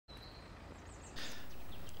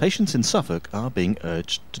Patients in Suffolk are being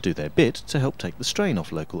urged to do their bit to help take the strain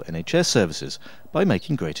off local NHS services by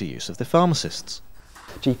making greater use of their pharmacists.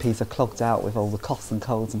 GPs are clogged out with all the coughs and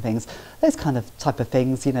colds and things. Those type of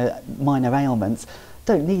things, you know, minor ailments,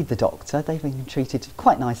 don't need the doctor. They've been treated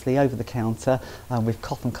quite nicely over the counter with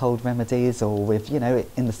cough and cold remedies, or with, you know,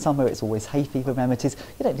 in the summer it's always hay fever remedies.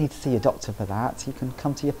 You don't need to see a doctor for that. You can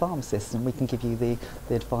come to your pharmacist and we can give you the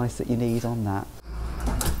advice that you need on that.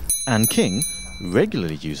 Anne King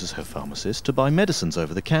regularly uses her pharmacist to buy medicines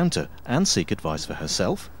over the counter and seek advice for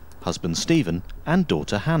herself, husband Stephen and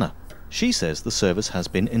daughter Hannah. She says the service has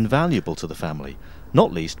been invaluable to the family,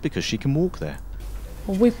 not least because she can walk there.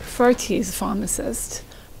 Well, we prefer to use a pharmacist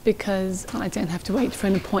because I don't have to wait for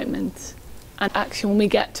an appointment. And actually when we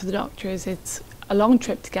get to the doctors, it's a long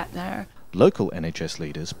trip to get there. Local NHS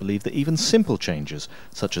leaders believe that even simple changes,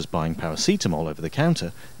 such as buying paracetamol over the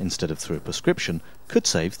counter instead of through a prescription, could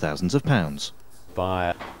save thousands of pounds.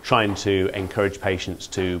 By trying to encourage patients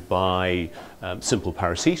to buy simple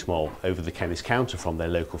paracetamol over the chemist counter from their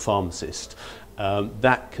local pharmacist,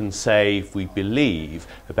 that can save, we believe,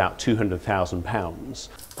 about £200,000.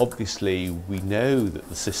 Obviously, we know that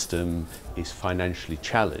the system is financially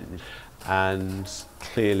challenged, and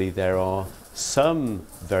clearly there are some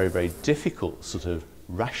very, very difficult sort of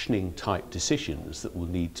rationing type decisions that will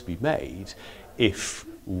need to be made if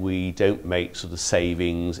we don't make sort of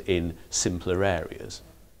savings in simpler areas.